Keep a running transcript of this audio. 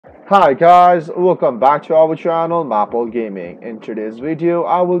Hi guys, welcome back to our channel Maple Gaming. In today's video,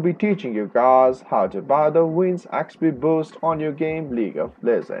 I will be teaching you guys how to buy the Wins XP boost on your game League of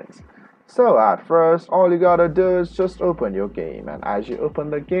Legends. So at first, all you gotta do is just open your game, and as you open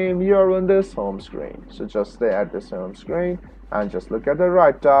the game, you're on this home screen. So just stay at this home screen and just look at the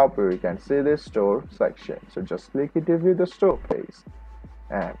right top where you can see this store section. So just click it to view the store page.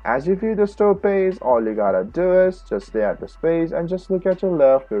 And as you view the store page, all you gotta do is just stay at this page and just look at your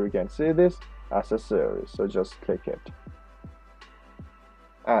left where you can see this accessories. So just click it.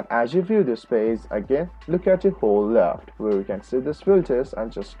 And as you view this page again, look at your whole left where you can see this filters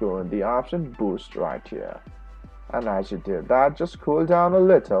and just go in the option boost right here. And as you did that, just scroll down a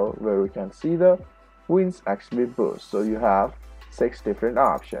little where you can see the Wins XP boost. So you have 6 different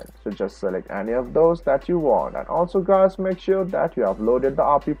options, so just select any of those that you want. And also guys, make sure that you have loaded the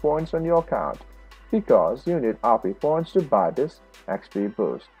RP points on your account, because you need RP points to buy this XP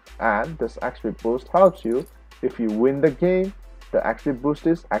boost. And this XP boost helps you if you win the game. The XP boost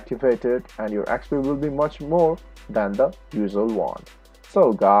is activated and your XP will be much more than the usual one.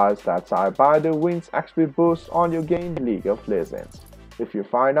 So guys, that's how I buy the Wins XP boost on your game League of Legends. If you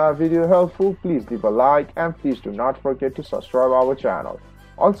find our video helpful, please leave a like and please do not forget to subscribe our channel.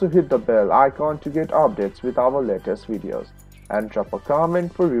 Also hit the bell icon to get updates with our latest videos, and drop a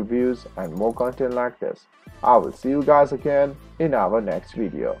comment for reviews and more content like this. I will see you guys again in our next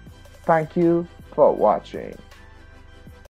video. Thank you for watching.